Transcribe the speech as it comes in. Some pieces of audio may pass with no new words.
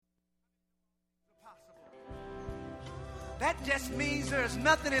that just means there's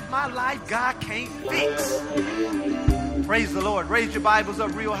nothing in my life God can't fix. Praise the Lord. Raise your Bibles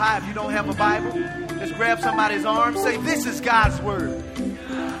up real high. If you don't have a Bible, just grab somebody's arm. Say, this is God's word.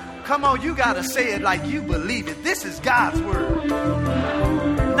 Come on, you got to say it like you believe it. This is God's word.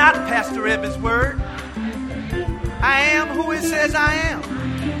 Not Pastor Evans' word. I am who it says I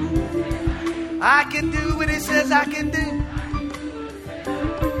am. I can do what it says I can do.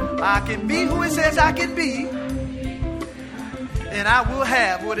 I can be who it says I can be. And I will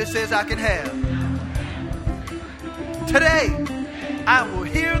have what it says I can have. Today, I will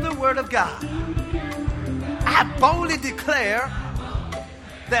hear the word of God. I boldly declare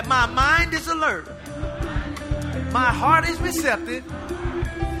that my mind is alert. My heart is receptive.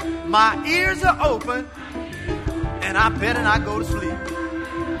 My ears are open. And I better not go to sleep.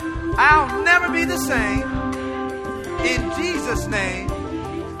 I'll never be the same. In Jesus' name,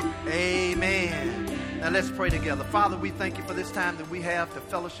 amen. Now let's pray together. Father, we thank you for this time that we have to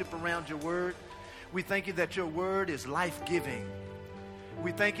fellowship around your word. We thank you that your word is life-giving.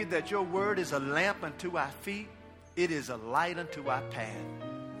 We thank you that your word is a lamp unto our feet. It is a light unto our path.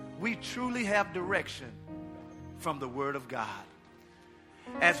 We truly have direction from the word of God.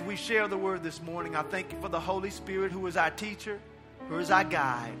 As we share the word this morning, I thank you for the Holy Spirit, who is our teacher, who is our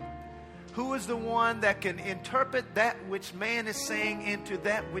guide, who is the one that can interpret that which man is saying into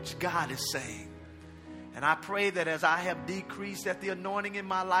that which God is saying. And I pray that as I have decreased, that the anointing in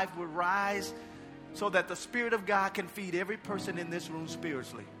my life would rise so that the Spirit of God can feed every person in this room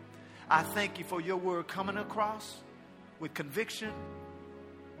spiritually. I thank you for your word coming across with conviction,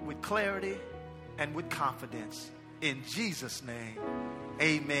 with clarity, and with confidence. In Jesus' name,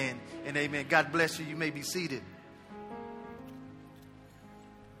 amen and amen. God bless you. You may be seated.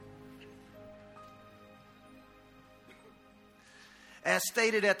 As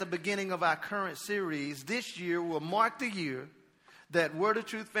stated at the beginning of our current series, this year will mark the year that Word of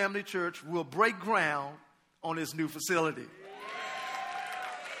Truth Family Church will break ground on its new facility.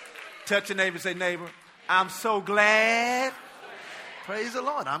 Touch your neighbor and say, neighbor, I'm so glad. Praise the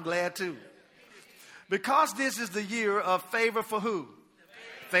Lord. I'm glad too. Because this is the year of favor for who?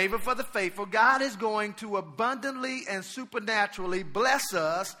 Favor for the faithful. God is going to abundantly and supernaturally bless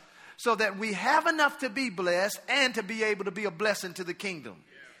us so that we have enough to be blessed and to be able to be a blessing to the kingdom.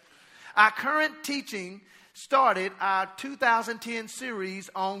 Our current teaching started our 2010 series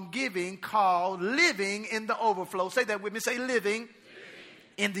on giving called Living in the Overflow. Say that with me. Say living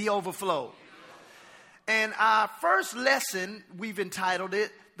in the overflow. And our first lesson, we've entitled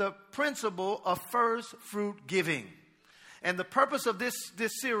it, The Principle of First Fruit Giving. And the purpose of this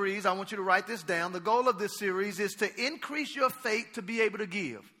series, I want you to write this down. The goal of this series is to increase your faith to be able to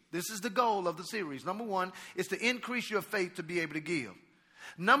give. This is the goal of the series. Number one is to increase your faith to be able to give.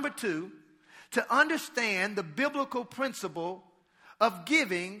 Number two, to understand the biblical principle of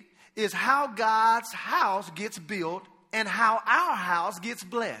giving is how God's house gets built and how our house gets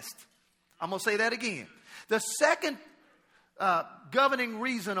blessed. I'm going to say that again. The second governing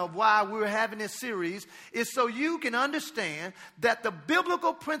reason of why we're having this series is so you can understand that the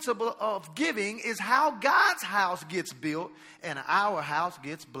biblical principle of giving is how God's house gets built and our house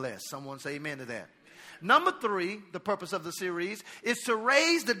gets blessed. Someone say amen to that. Number three, the purpose of the series is to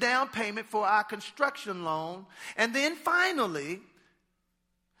raise the down payment for our construction loan. And then finally,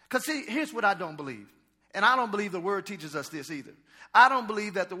 because see, here's what I don't believe. And I don't believe the word teaches us this either. I don't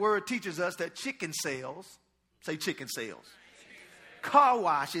believe that the word teaches us that chicken sales, say chicken sales. Car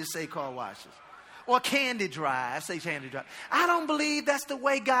washes, say car washes. Or candy drives, say candy drive. I don't believe that's the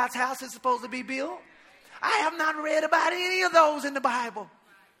way God's house is supposed to be built. I have not read about any of those in the Bible.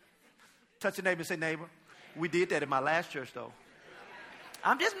 Touch your neighbor and say, neighbor, we did that in my last church though.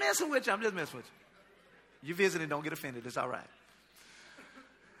 I'm just messing with you. You visiting, don't get offended. It's all right.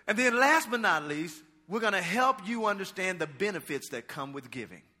 And then last but not least, we're going to help you understand the benefits that come with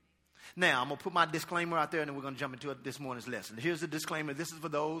giving. Now, I'm going to put my disclaimer out there and then we're going to jump into this morning's lesson. Here's the disclaimer. This is for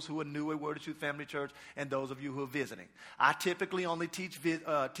those who are new at Word of Truth Family Church and those of you who are visiting. I typically only teach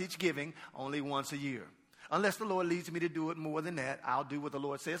giving only once a year. Unless the Lord leads me to do it more than that, I'll do what the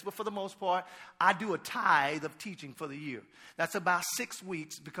Lord says. But for the most part, I do a tithe of teaching for the year. That's about 6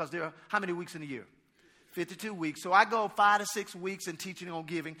 weeks because there are, how many weeks in a year? 52 weeks. So I go 5 to 6 weeks in teaching on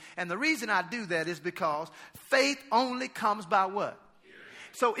giving. And the reason I do that is because faith only comes by what?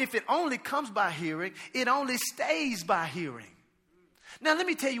 So if it only comes by hearing, it only stays by hearing. Now let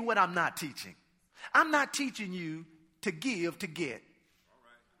me tell you what I'm not teaching. I'm not teaching you to give to get.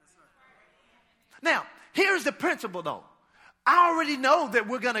 Now, here's the principle though. I already know that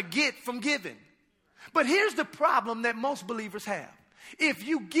we're going to get from giving. But here's the problem that most believers have. If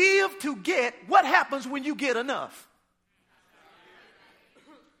you give to get, what happens when you get enough?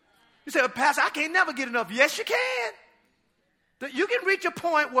 You say, well, Pastor, I can't never get enough. Yes, you can. You can reach a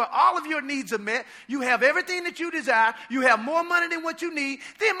point where all of your needs are met. You have everything that you desire. You have more money than what you need.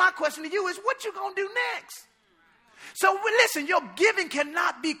 Then my question to you is, what you going to do next? So listen, your giving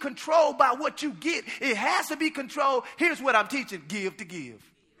cannot be controlled by what you get. It has to be controlled. Here's what I'm teaching. Give to give.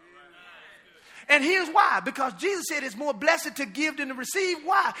 And here's why. Because Jesus said it's more blessed to give than to receive.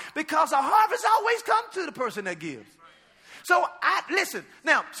 Why? Because a harvest always comes to the person that gives. So listen.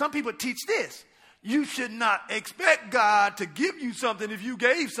 Now, some people teach this. You should not expect God to give you something if you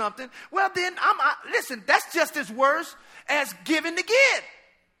gave something. Well, then, listen, that's just as worse as giving to get.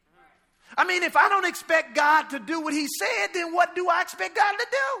 I mean, if I don't expect God to do what he said, then what do I expect God to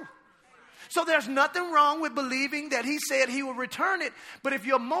do? So there's nothing wrong with believing that he said he will return it. But if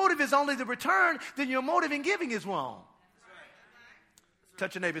your motive is only the return, then your motive in giving is wrong.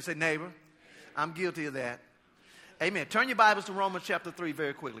 Touch your neighbor and say, neighbor, I'm guilty of that. Amen. Turn your Bibles to Romans chapter 3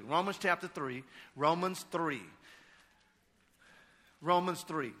 very quickly. Romans chapter 3. Romans 3. Romans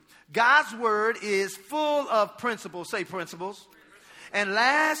 3. God's word is full of principles. Say principles. And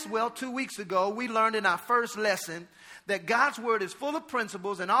 2 weeks ago, we learned in our first lesson that God's word is full of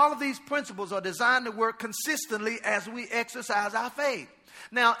principles, and all of these principles are designed to work consistently as we exercise our faith.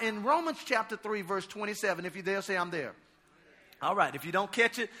 Now, in Romans chapter 3, verse 27, if you're there, say I'm there. All right, if you don't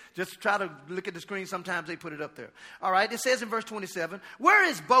catch it, just try to look at the screen. Sometimes they put it up there. All right, it says in verse 27, where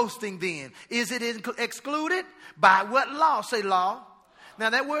is boasting then? Is it excluded? By what law? Say law. Now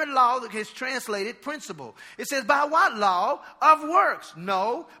that word law is translated principle. It says by what law? Of works.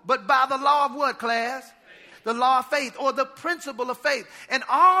 No, but by the law of what, class? The law of faith, or the principle of faith. And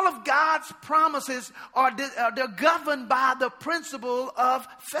all of God's promises they're governed by the principle of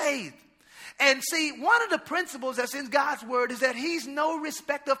faith. And see, one of the principles that's in God's word is that he's no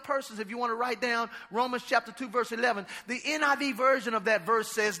respecter of persons. If you want to write down Romans chapter 2, verse 11, the NIV version of that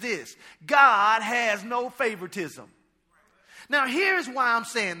verse says this: God has no favoritism. Now, here's why I'm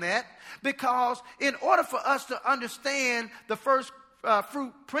saying that. Because in order for us to understand the first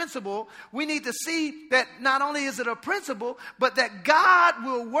fruit principle, we need to see that not only is it a principle, but that God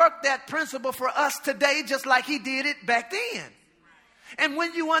will work that principle for us today just like he did it back then. And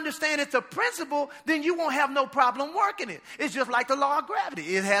when you understand it's a principle, then you won't have no problem working it. It's just like the law of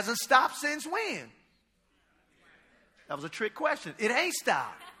gravity. It hasn't stopped since when? That was a trick question. It ain't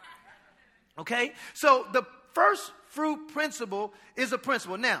stopped. Okay? So the first fruit principle is a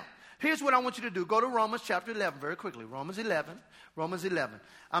principle. Now, here's what I want you to do. Go to Romans chapter 11 very quickly. Romans 11. Romans 11.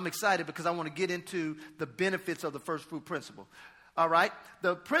 I'm excited because I want to get into the benefits of the first fruit principle. All right.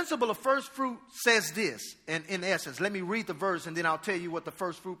 The principle of first fruit says this, and in essence, let me read the verse and then I'll tell you what the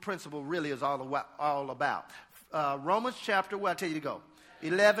first fruit principle really is all about. Romans chapter, where I tell you to go,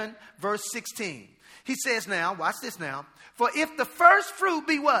 11, verse 16. He says now, watch this now. For if the first fruit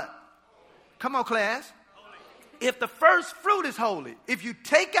be what? Come on, class. If the first fruit is holy, if you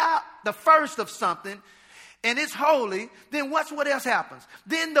take out the first of something and it's holy, then what else happens?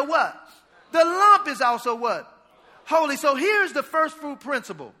 Then the what? The lump is also what? Holy. So here's the first fruit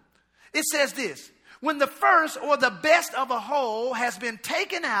principle. It says this: when the first or the best of a whole has been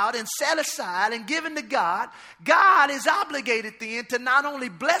taken out and set aside and given to God, God is obligated then to not only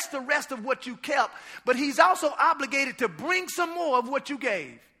bless the rest of what you kept, but he's also obligated to bring some more of what you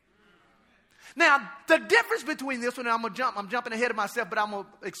gave. Now, the difference between this one, and I'm jumping ahead of myself, but I'm going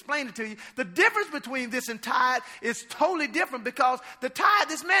to explain it to you. The difference between this and tithe is totally different because the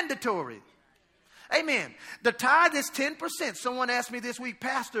tithe is mandatory. Amen. The tithe is 10%. Someone asked me this week,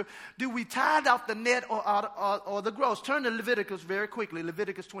 Pastor, do we tithe off the net or the gross? Turn to Leviticus very quickly,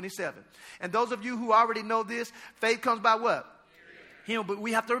 Leviticus 27. And those of you who already know this, faith comes by what? Hearing. But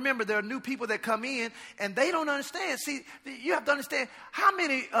we have to remember there are new people that come in and they don't understand. See, you have to understand how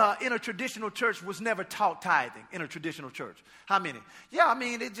many in a traditional church was never taught tithing in a traditional church. How many? Yeah, I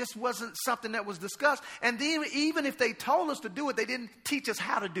mean, it just wasn't something that was discussed. And then even if they told us to do it, they didn't teach us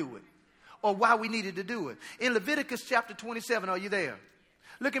how to do it or why we needed to do it. In Leviticus chapter 27, are you there?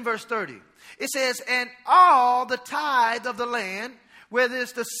 Look in verse 30. It says, and all the tithe of the land, whether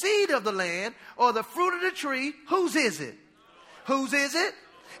it's the seed of the land or the fruit of the tree, whose is it? Whose is it?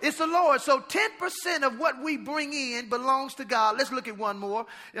 It's the Lord. So 10% of what we bring in belongs to God. Let's look at one more.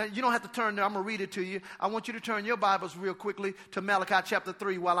 You don't have to turn there. I'm going to read it to you. I want you to turn your Bibles real quickly to Malachi chapter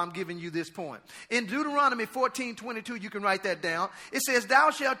 3 while I'm giving you this point. In Deuteronomy 14:22, you can write that down. It says,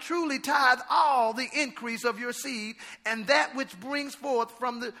 thou shalt truly tithe all the increase of your seed and that which brings forth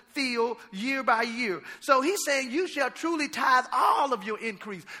from the field year by year. So he's saying you shall truly tithe all of your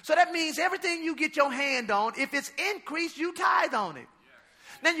increase. So that means everything you get your hand on, if it's increased, you tithe on it.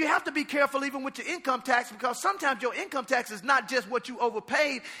 Now, you have to be careful even with your income tax, because sometimes your income tax is not just what you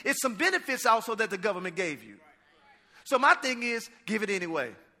overpaid. It's some benefits also that the government gave you. So my thing is, give it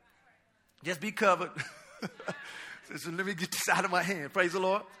anyway. Just be covered. So let me get this out of my hand. Praise the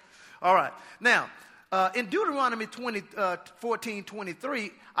Lord. All right. Now, in Deuteronomy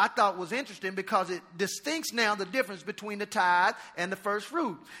 14:23, I thought was interesting because it distincts now the difference between the tithe and the first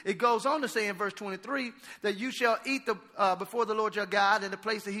fruit. It goes on to say in verse 23 that you shall eat before the Lord your God in the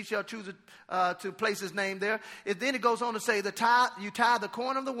place that he shall choose to place his name there. Then it goes on to say you tithe the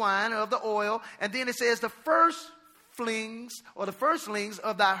corn of the wine, of the oil, and then it says the firstlings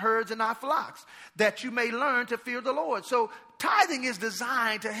of thy herds and thy flocks, that you may learn to fear the Lord. So tithing is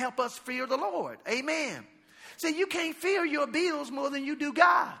designed to help us fear the Lord. Amen. See, you can't fear your bills more than you do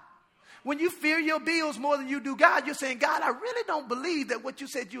God. When you fear your bills more than you do God, you're saying, God, I really don't believe that what you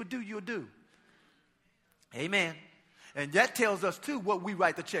said you'll do. Amen. And that tells us, too, what we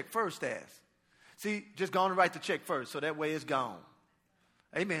write the check first as. See, just go on and write the check first, so that way it's gone.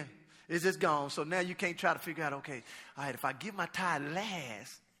 Amen. It's just gone. So now you can't try to figure out, okay, all right, if I give my tithe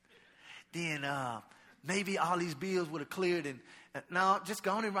last, then maybe all these bills would have cleared. And no, just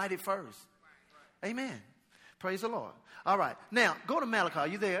go on and write it first. Amen. Praise the Lord. All right. Now, go to Malachi. Are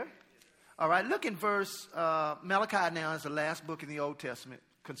you there? All right. Look in verse, Malachi now is the last book in the Old Testament.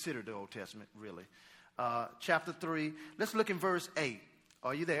 Considered the Old Testament, really. Chapter 3. Let's look in verse 8.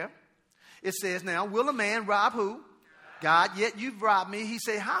 Are you there? It says, now, will a man rob who? God, yet you've robbed me. He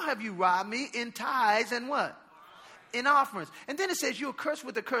said, how have you robbed me? In tithes and what? In offerings. And then it says you're cursed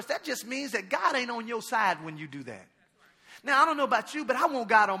with a curse. That just means that God ain't on your side when you do that. Now, I don't know about you, but I want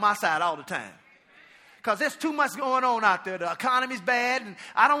God on my side all the time. Because there's too much going on out there. The economy's bad, and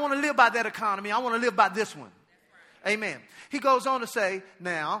I don't want to live by that economy. I want to live by this one. Amen. He goes on to say,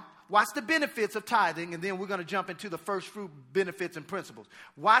 now, watch the benefits of tithing, and then we're going to jump into the first fruit benefits and principles.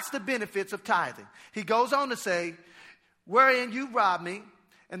 Watch the benefits of tithing. He goes on to say, wherein you robbed me.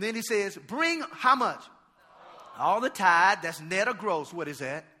 And then he says, bring how much? All the tithe. That's net or gross. What is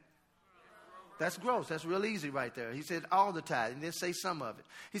that? That's gross. That's real easy right there. He said all the tithe. And then say some of it.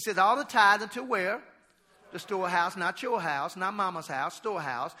 He says all the tithe unto where? The storehouse, not your house, not mama's house,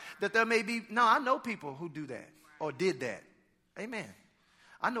 storehouse. That there may be. No, I know people who do that or did that. Amen.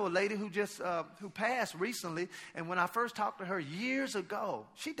 I know a lady who who passed recently, and when I first talked to her years ago,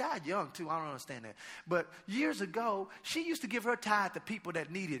 she died young too, I don't understand that. But years ago, she used to give her tithe to people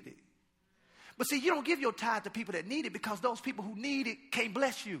that needed it. But see, you don't give your tithe to people that need it because those people who need it can't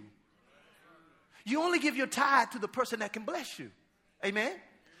bless you. You only give your tithe to the person that can bless you. Amen?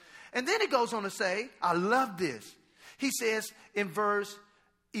 And then he goes on to say, I love this. He says in verse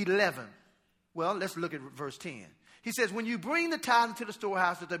 11, well, let's look at verse 10. He says, when you bring the tithe into the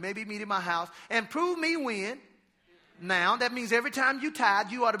storehouse, that there may be meat in my house, and prove me when. Now, that means every time you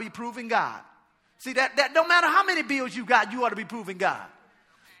tithe, you ought to be proving God. See, that no matter how many bills you got, you ought to be proving God.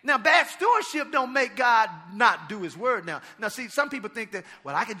 Now, bad stewardship don't make God not do his word now. Now, see, some people think that,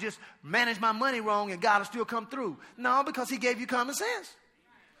 well, I can just manage my money wrong and God will still come through. No, because he gave you common sense.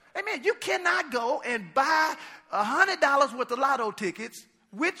 Amen. You cannot go and buy $100 worth of lotto tickets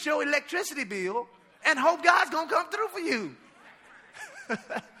with your electricity bill and hope God's going to come through for you.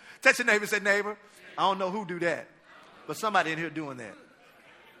 Touch your neighbor and say, neighbor, I don't know who do that, but somebody in here doing that.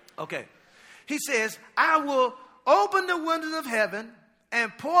 Okay. He says, I will open the windows of heaven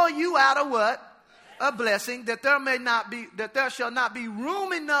and pour you out a what? A blessing that there shall not be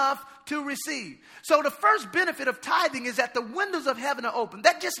room enough to receive. So the first benefit of tithing is that the windows of heaven are open.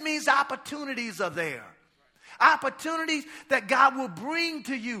 That just means opportunities are there. Opportunities that God will bring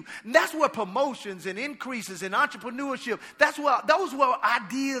to you. And that's where promotions and increases in entrepreneurship, those where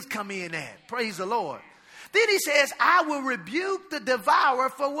ideas come in at. Praise the Lord. Then he says, I will rebuke the devourer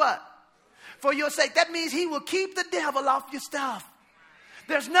for what? For your sake. That means he will keep the devil off your stuff.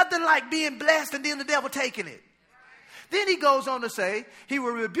 There's nothing like being blessed and then the devil taking it. Then he goes on to say, he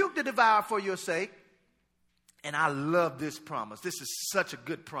will rebuke the devourer for your sake. And I love this promise. This is such a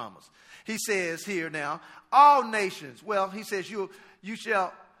good promise. He says here now, all nations. Well, he says you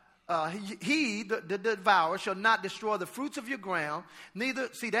shall, the devourer shall not destroy the fruits of your ground. Neither,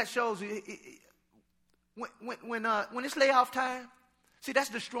 see, that shows you, when it's layoff time, see, that's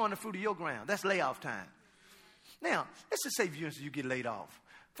destroying the fruit of your ground. That's layoff time. Now, let's just say you get laid off.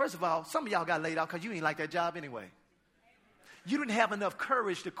 First of all, some of y'all got laid off because you ain't like that job anyway. You didn't have enough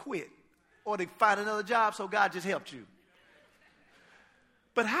courage to quit or to find another job, so God just helped you.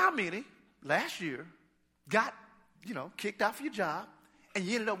 But how many last year got, kicked out for your job and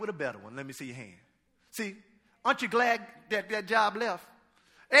you ended up with a better one? Let me see your hand. See, aren't you glad that job left?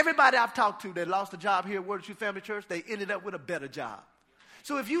 Everybody I've talked to that lost a job here at Word of Truth Family Church, they ended up with a better job.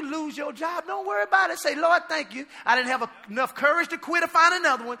 So if you lose your job, don't worry about it. Say, Lord, thank you. I didn't have enough courage to quit or find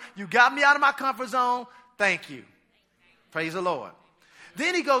another one. You got me out of my comfort zone. Thank you. Praise the Lord.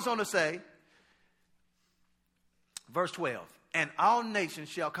 Then he goes on to say, verse 12, and all nations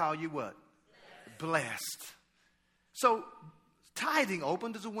shall call you what? Blessed. So tithing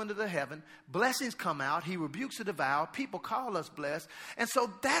opens the window to heaven. Blessings come out. He rebukes the devourer. People call us blessed. And so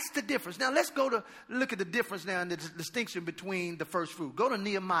that's the difference. Now let's go to look at the difference now and the distinction between the first fruit. Go to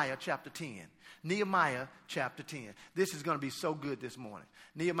Nehemiah chapter 10. Nehemiah chapter 10. This is going to be so good this morning.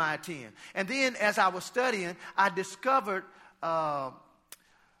 Nehemiah 10. And then as I was studying, I discovered a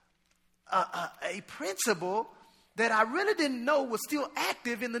principle that I really didn't know was still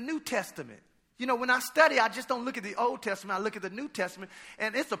active in the New Testament. You know, when I study, I just don't look at the Old Testament. I look at the New Testament.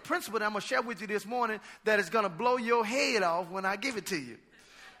 And it's a principle that I'm going to share with you this morning that is going to blow your head off when I give it to you.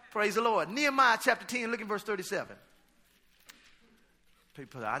 Praise the Lord. Nehemiah chapter 10, look at verse 37.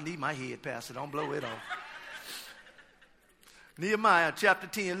 People, I need my head, Pastor. Don't blow it off. Nehemiah chapter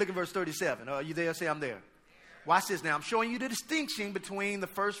 10, look at verse 37. Are you there? Say, I'm there. Watch this now. I'm showing you the distinction between the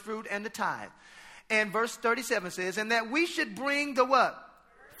first fruit and the tithe. And verse 37 says, and that we should bring the what?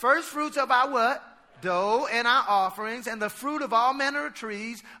 First fruits of our what? Dough and our offerings, and the fruit of all manner of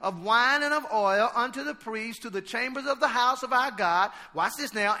trees, of wine and of oil, unto the priest, to the chambers of the house of our God. Watch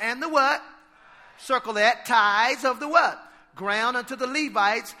this now. And the what? Circle that. Tithes of the what? Ground unto the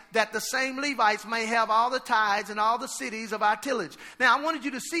Levites, that the same Levites may have all the tithes and all the cities of our tillage. Now, I wanted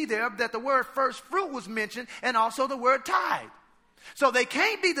you to see there that the word first fruit was mentioned, and also the word tithe. So they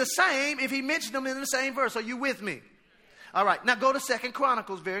can't be the same if he mentioned them in the same verse. Are you with me? All right, now go to 2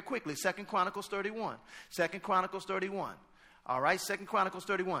 Chronicles very quickly. 2 Chronicles 31. 2 Chronicles 31. All right, 2 Chronicles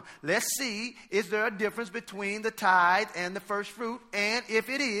 31. Let's see, is there a difference between the tithe and the first fruit? And if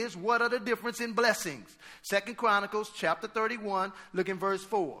it is, what are the difference in blessings? 2 Chronicles chapter 31, look in verse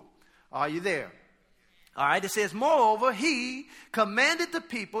 4. Are you there? All right, it says, moreover, he commanded the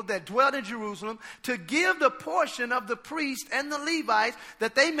people that dwelt in Jerusalem to give the portion of the priests and the Levites,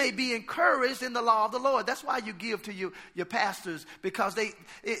 that they may be encouraged in the law of the Lord. That's why you give to your pastors, because it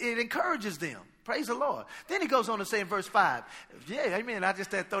encourages them. Praise the Lord. Then he goes on to say in verse 5, yeah, amen. I just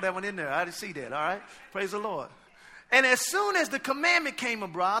had to throw that one in there. I didn't see that. All right. Praise the Lord. And as soon as the commandment came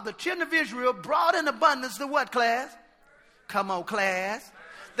abroad, the children of Israel brought in abundance the what, class? Come on, class.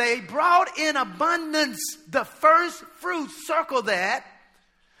 They brought in abundance the first fruits, circle that,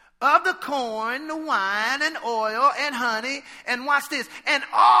 of the corn, the wine, and oil, and honey, and watch this, and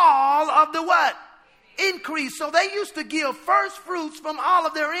all of the what? Increase. So they used to give first fruits from all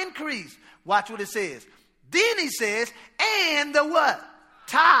of their increase. Watch what it says. Then he says, and the what?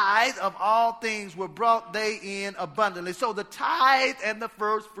 Tithe of all things were brought they in abundantly. So the tithe and the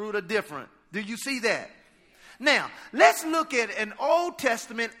first fruit are different. Do you see that? Now, let's look at an Old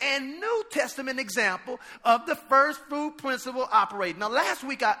Testament and New Testament example of the first fruit principle operating. Now,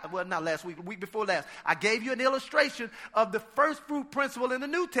 the week before last, I gave you an illustration of the first fruit principle in the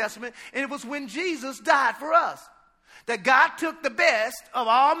New Testament, and it was when Jesus died for us. That God took the best of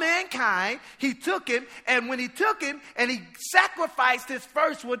all mankind, he took him, and when he took him and he sacrificed his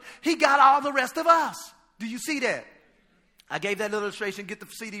first one, he got all the rest of us. Do you see that? I gave that little illustration. Get the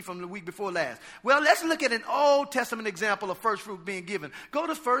CD from the week before last. Well, let's look at an Old Testament example of first fruit being given. Go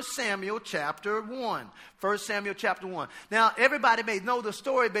to 1 Samuel chapter 1. 1 Samuel chapter 1. Now, everybody may know the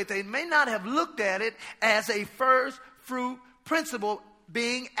story, but they may not have looked at it as a first fruit principle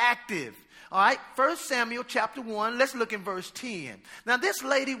being active. All right, 1 Samuel chapter 1, let's look in verse 10. Now, this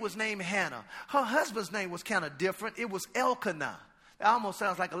lady was named Hannah. Her husband's name was kind of different. It was Elkanah. That almost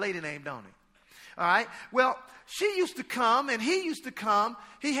sounds like a lady name, don't it? All right, well, she used to come and he used to come.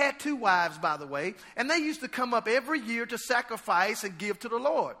 He had 2 wives, by the way, and they used to come up every year to sacrifice and give to the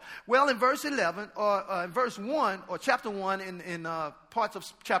Lord. Well, in verse 11, or in verse 1, or chapter 1, in parts of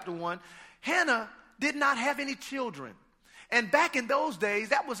chapter 1, Hannah did not have any children. And back in those days,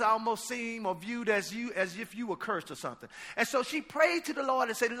 that was almost seen or viewed as if you were cursed or something. And so she prayed to the Lord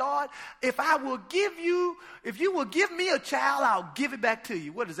and said, Lord, if you will give me a child, I'll give it back to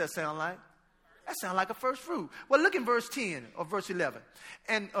you. What does that sound like? That sounds like a first fruit. Well, look in verse 10 or verse 11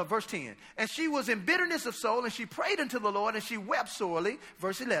 and verse 10. And she was in bitterness of soul, and she prayed unto the Lord, and she wept sorely.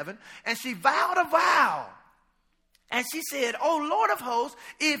 Verse 11. And she vowed a vow. And she said, O Lord of hosts,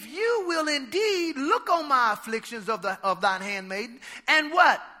 if you will indeed look on my afflictions of thine handmaiden, and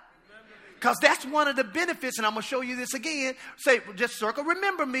what? Because that's one of the benefits, and I'm going to show you this again. Say, just circle,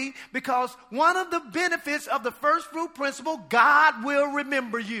 remember me, because one of the benefits of the first fruit principle, God will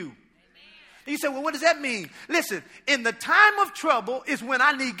remember you. You say, well, what does that mean? Listen, in the time of trouble is when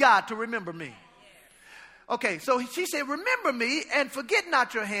I need God to remember me. Okay, so she said, remember me and forget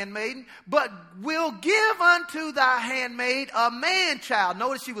not your handmaiden, but will give unto thy handmaid a man-child.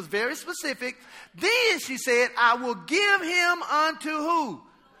 Notice she was very specific. Then she said, I will give him unto who?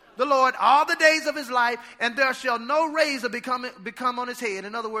 The Lord all the days of his life, and there shall no razor become on his head.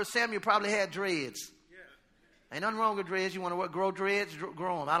 In other words, Samuel probably had dreads. Ain't nothing wrong with dreads. You want to grow dreads?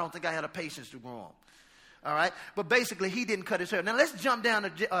 Grow them. I don't think I had the patience to grow them. All right? But basically, he didn't cut his hair. Now, let's jump down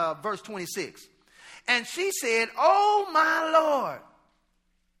to verse 26. And she said, oh, my Lord.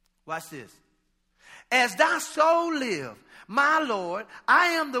 Watch this. As thy soul live, my Lord, I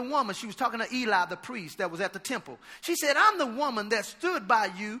am the woman. She was talking to Eli, the priest that was at the temple. She said, I'm the woman that stood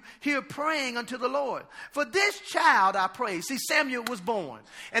by you here praying unto the Lord. For this child I pray. See, Samuel was born.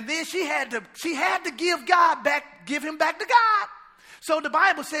 And then she had to give him back to God. So the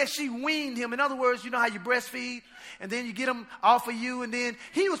Bible says she weaned him. In other words, you know how you breastfeed? And then you get him off of you. And then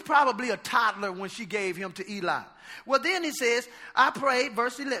he was probably a toddler when she gave him to Eli. Well, then he says, I prayed,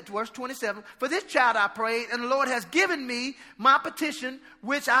 verse 27, for this child I prayed, and the Lord has given me my petition,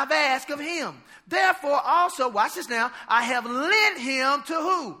 which I've asked of him. Therefore also, watch this now, I have lent him to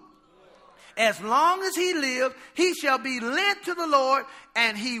who? As long as he lived, he shall be lent to the Lord,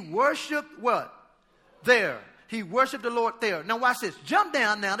 and he worshiped what? There. He worshiped the Lord there. Now watch this. Jump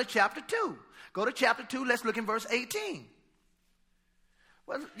down now to chapter 2. Go to chapter 2. Let's look in verse 18.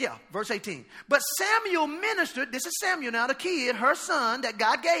 Well, yeah, verse 18. But Samuel ministered. This is Samuel now, the kid, her son that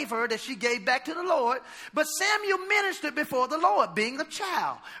God gave her, that she gave back to the Lord. But Samuel ministered before the Lord, being a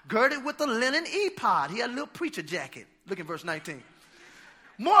child, girded with a linen ephod. He had a little preacher jacket. Look at verse 19.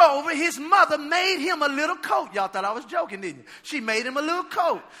 Moreover, his mother made him a little coat. Y'all thought I was joking, didn't you? She made him a little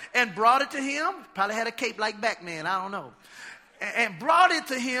coat and brought it to him. Probably had a cape like Batman, I don't know. And brought it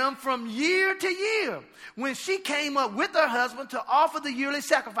to him from year to year when she came up with her husband to offer the yearly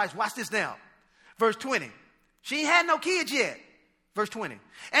sacrifice. Watch this now. Verse 20. She had no kids yet. Verse 20.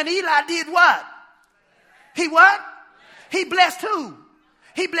 And Eli did what? He what? He blessed who?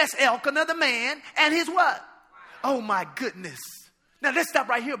 He blessed Elkanah the man and his what? Oh my goodness. Now let's stop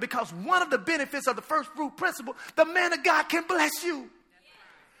right here, because one of the benefits of the first fruit principle, the man of God can bless you.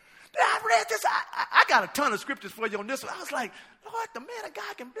 I read this. I got a ton of scriptures for you on this one. I was like, Lord, the man of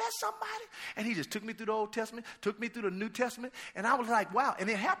God can bless somebody. And he just took me through the Old Testament, took me through the New Testament. And I was like, wow. And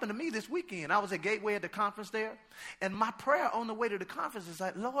it happened to me this weekend. I was at Gateway at the conference there. And my prayer on the way to the conference is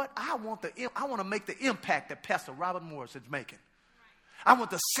like, Lord, I want to make the impact that Pastor Robert Morris is making. I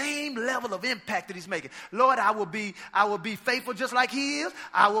want the same level of impact that he's making. Lord, I will be faithful just like he is.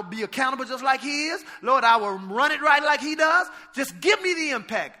 I will be accountable just like he is. Lord, I will run it right like he does. Just give me the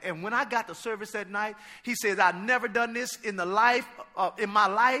impact. And when I got to service that night, he says, I've never done this in my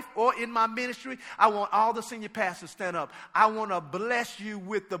life or in my ministry. I want all the senior pastors to stand up. I want to bless you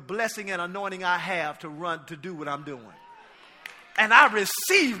with the blessing and anointing I have to do what I'm doing. And I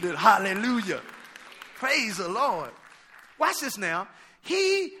received it. Hallelujah. Praise the Lord. Watch this now.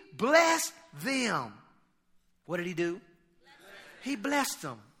 He blessed them. What did he do? He blessed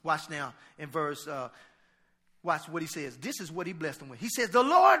them. Watch now in verse, watch what he says. This is what he blessed them with. He says, the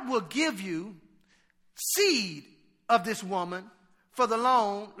Lord will give you seed of this woman for the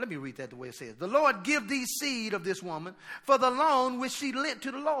loan. Let me read that the way it says. The Lord give thee seed of this woman for the loan which she lent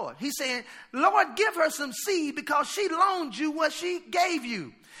to the Lord. He's saying, Lord, give her some seed because she loaned you what she gave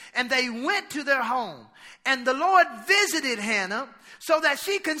you. And they went to their home. And the Lord visited Hannah so that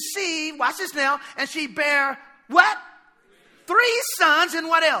she conceived, watch this now, and she bare what? 3 sons and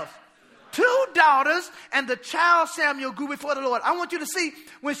what else? 2 daughters, and the child Samuel grew before the Lord. I want you to see,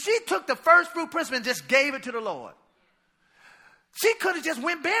 when she took the first fruit principle and just gave it to the Lord, she could have just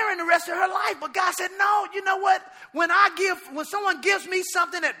went barren the rest of her life. But God said, no, you know what? When someone gives me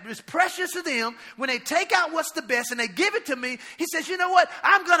something that is precious to them, when they take out what's the best and they give it to me, he says, you know what?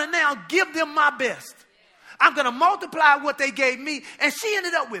 I'm going to now give them my best. I'm going to multiply what they gave me. And she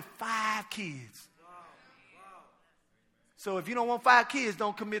ended up with 5 kids. So if you don't want 5 kids,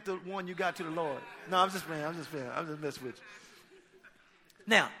 don't commit the one you got to the Lord. No, I'm just messing with you.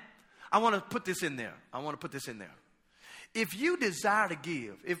 Now, I want to put this in there. If you desire to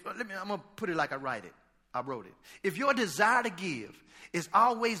give, I'm going to put it like I wrote it. If your desire to give is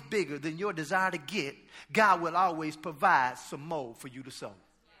always bigger than your desire to get, God will always provide some more for you to sow.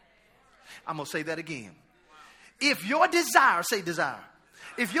 I'm going to say that again. If your desire, say desire.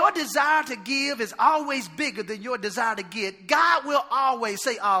 If your desire to give is always bigger than your desire to get, God will always,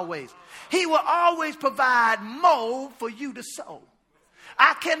 say always. He will always provide more for you to sow.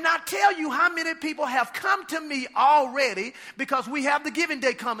 I cannot tell you how many people have come to me already because we have the giving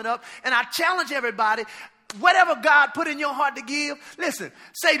day coming up. And I challenge everybody, whatever God put in your heart to give, listen,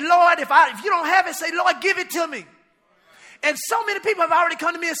 say, Lord, if you don't have it, say, Lord, give it to me. And so many people have already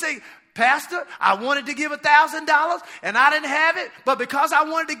come to me and say, Pastor, I wanted to give $1,000 and I didn't have it, but because I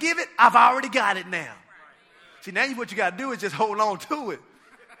wanted to give it, I've already got it now. See, now what you got to do is just hold on to it.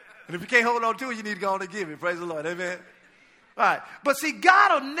 And if you can't hold on to it, you need to go on and give it. Praise the Lord. Amen. All right. But see,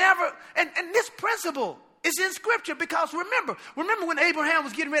 God will never, and this principle is in Scripture, because remember when Abraham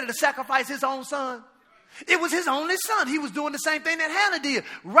was getting ready to sacrifice his own son? It was his only son. He was doing the same thing that Hannah did.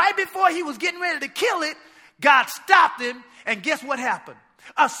 Right before he was getting ready to kill it, God stopped him, and guess what happened?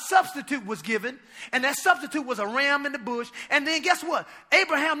 A substitute was given, and that substitute was a ram in the bush. And then guess what?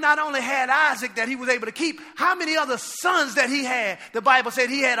 Abraham not only had Isaac that he was able to keep, how many other sons that he had? The Bible said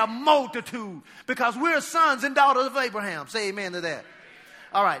he had a multitude, because we're sons and daughters of Abraham. Say amen to that.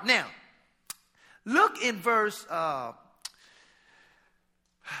 All right, now, look in verse, go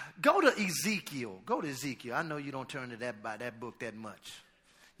to Ezekiel. Go to Ezekiel. I know you don't turn to that book that much.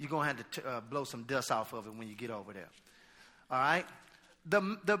 You're going to have to blow some dust off of it when you get over there. All right? The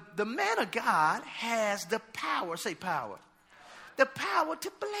man of God has the power, say power, the power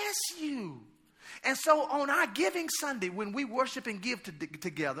to bless you. And so on our Giving Sunday, when we worship and give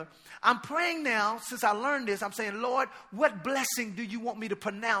together, I'm praying now, since I learned this, I'm saying, Lord, what blessing do you want me to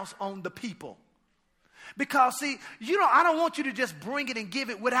pronounce on the people? Because see, I don't want you to just bring it and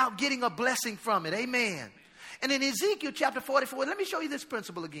give it without getting a blessing from it. Amen. And in Ezekiel chapter 44, let me show you this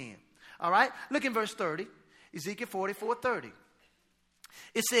principle again. All right, look in verse 30, Ezekiel 44:30.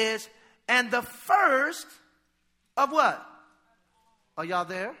 It says, and the first of what? Are y'all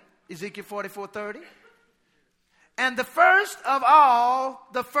there? Ezekiel 44:30. And the first of all,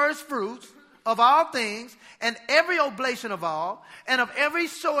 the first fruits of all things, and every oblation of all, and of every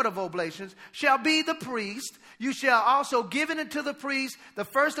sort of oblations, shall be the priest. You shall also give it unto the priest the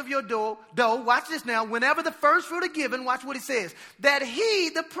first of your dough. Watch this now. Whenever the first fruit are given, watch what it says. That he,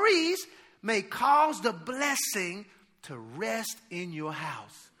 the priest, may cause the blessing to rest in your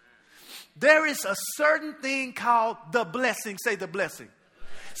house. There is a certain thing called the blessing. Say the blessing.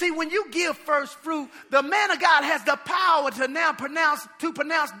 See, when you give first fruit, the man of God has the power to now pronounce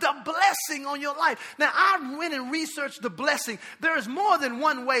the blessing on your life. Now, I went and researched the blessing. There is more than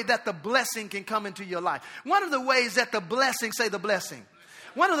one way that the blessing can come into your life. One of the ways that the blessing, say the blessing.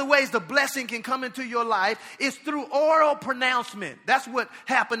 One of the ways the blessing can come into your life is through oral pronouncement. That's what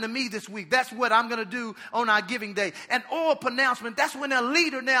happened to me this week. That's what I'm going to do on our giving day. An oral pronouncement, that's when a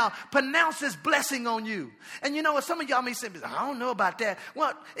leader now pronounces blessing on you. And you know what? Some of y'all may say, I don't know about that.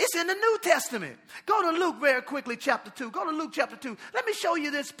 Well, it's in the New Testament. Go to Luke very quickly, chapter 2. Go to Luke chapter 2. Let me show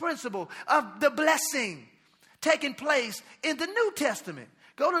you this principle of the blessing taking place in the New Testament.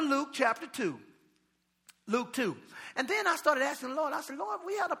 Go to Luke chapter 2. Luke 2. And then I started asking the Lord, I said, Lord,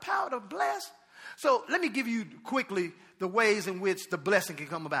 we have the power to bless. So let me give you quickly the ways in which the blessing can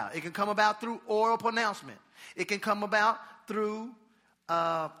come about. It can come about through oral pronouncement. It can come about through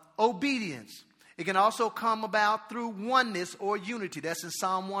obedience. It can also come about through oneness or unity. That's in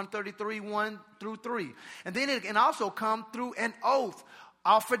Psalm 133, 1 through 3. And then it can also come through an oath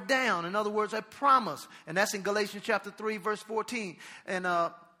offered down. In other words, a promise. And that's in Galatians chapter 3, verse 14. And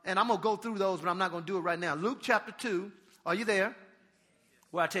I'm going to go through those, but I'm not going to do it right now. Luke chapter 2. Are you there?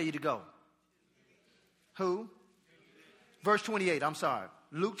 Where I tell you to go. Who? Verse 28. I'm sorry.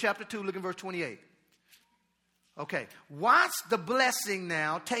 Luke chapter 2, look at verse 28. Okay. Watch the blessing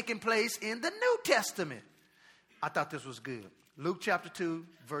now taking place in the New Testament. I thought this was good. Luke chapter 2,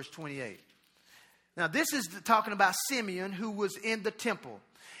 verse 28. Now, this is talking about Simeon who was in the temple.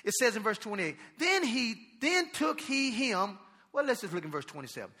 It says in verse 28, then took he him. Well, let's just look in verse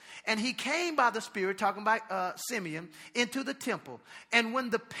 27. And he came by the Spirit, talking about Simeon, into the temple. And when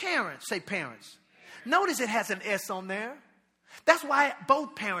the parents, say parents. Notice it has an S on there. That's why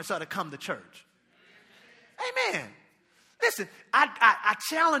both parents ought to come to church. Amen. Listen, I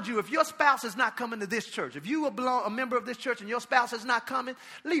challenge you, if your spouse is not coming to this church, if you are a member of this church and your spouse is not coming,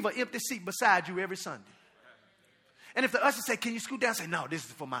 leave an empty seat beside you every Sunday. And if the usher say, can you scoot down? Say, no, this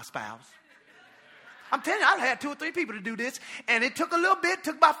is for my spouse. I'm telling you, I've had 2 or 3 people to do this, and it took a little bit,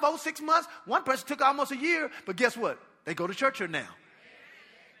 took about 4-6 months. One person took almost a year, but guess what? They go to church here now.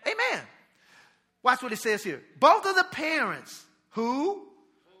 Amen. Watch what it says here. Both of the parents, who?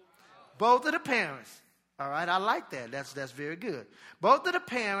 Both of the parents. All right, I like that. That's very good. Both of the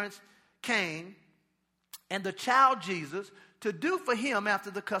parents came, and the child Jesus, to do for him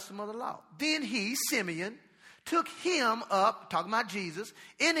after the custom of the law. Then he, Simeon, took him up, talking about Jesus,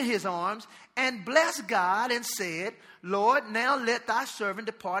 into his arms, and blessed God and said, Lord, now let thy servant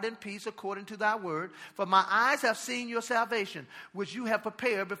depart in peace according to thy word. For my eyes have seen your salvation, which you have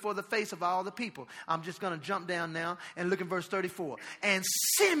prepared before the face of all the people. I'm just going to jump down now and look at verse 34. And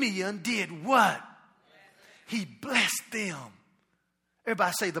Simeon did what? He blessed them.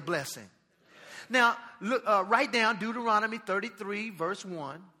 Everybody say the blessing. Now, look, write down Deuteronomy 33, verse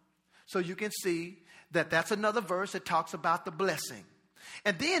 1, so you can see that that's another verse that talks about the blessing.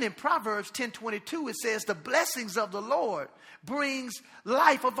 And then in Proverbs 10:22, it says, the blessings of the Lord brings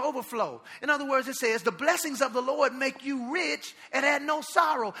life of overflow. In other words, it says, the blessings of the Lord make you rich and add no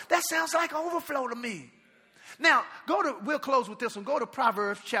sorrow. That sounds like overflow to me. Now, we'll close with this one. Go to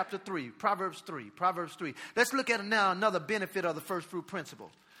Proverbs chapter 3. Proverbs 3. Let's look at now another benefit of the first fruit principle.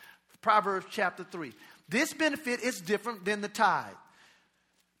 Proverbs chapter 3. This benefit is different than the tithe.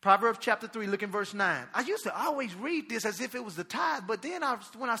 Proverbs chapter 3, look in verse 9. I used to always read this as if it was the tithe, but then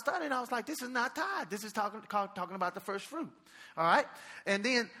when I studied, I was like, this is not tithe. This is talking about the first fruit. All right? And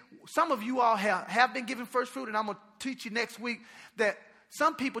then some of you all have been given first fruit, and I'm going to teach you next week that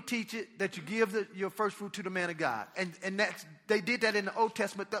some people teach it that you give your first fruit to the man of God. And they did that in the Old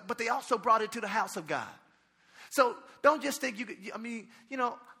Testament, but they also brought it to the house of God. So don't just think to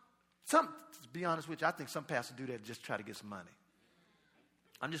be honest with you, I think some pastors do that to just try to get some money.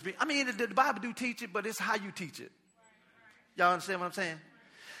 The Bible do teach it, but it's how you teach it. Y'all understand what I'm saying?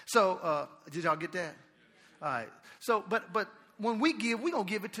 So, did y'all get that? All right. So, but when we give, we're going to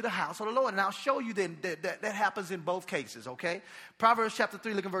give it to the house of the Lord. And I'll show you then that happens in both cases, okay? Proverbs chapter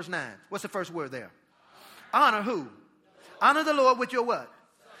 3, look at verse 9. What's the first word there? Honor who? Honor the Lord with your what?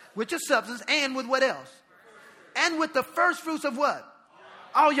 With your substance, and with what else? And with the first fruits of what?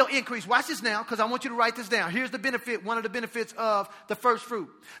 All your increase. Watch this now, because I want you to write this down. Here's the benefit, one of the benefits of the first fruit.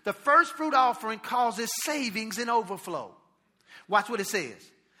 The first fruit offering causes savings and overflow. Watch what it says.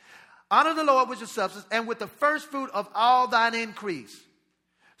 Honor the Lord with your substance and with the first fruit of all thine increase.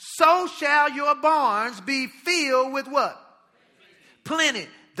 So shall your barns be filled with what? Plenty.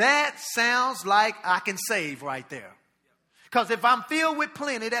 That sounds like I can save right there. Because if I'm filled with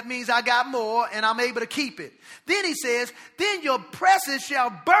plenty, that means I got more and I'm able to keep it. Then he says, then your presses shall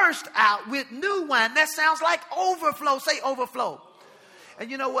burst out with new wine. That sounds like overflow. Say overflow.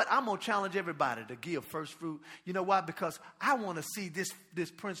 And you know what? I'm going to challenge everybody to give first fruit. You know why? Because I want to see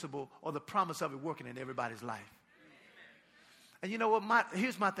this principle or the promise of it working in everybody's life. And you know what?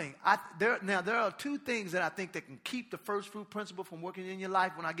 Here's my thing. There are two things that I think that can keep the first fruit principle from working in your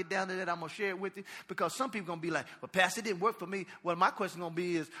life. When I get down to that, I'm going to share it with you. Because some people are going to be like, well, Pastor, it didn't work for me. Well, my question is going to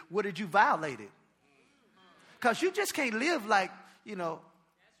be is, what did you violate it? Because you just can't live like,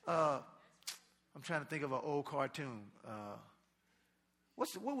 I'm trying to think of an old cartoon.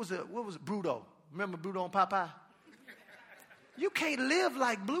 What was it? Bruto. Remember Bruto and Popeye? You can't live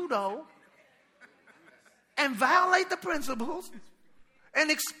like Bluto and violate the principles and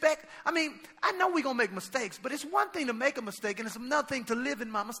expect. I know we're going to make mistakes, but it's one thing to make a mistake and it's another thing to live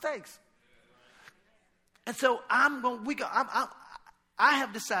in my mistakes. And so I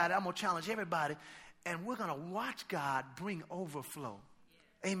have decided I'm going to challenge everybody, and we're going to watch God bring overflow.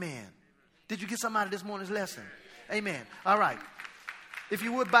 Amen. Did you get something out of this morning's lesson? Amen. All right. If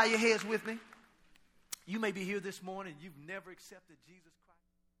you would bow your heads with me. You may be here this morning. You've never accepted Jesus Christ.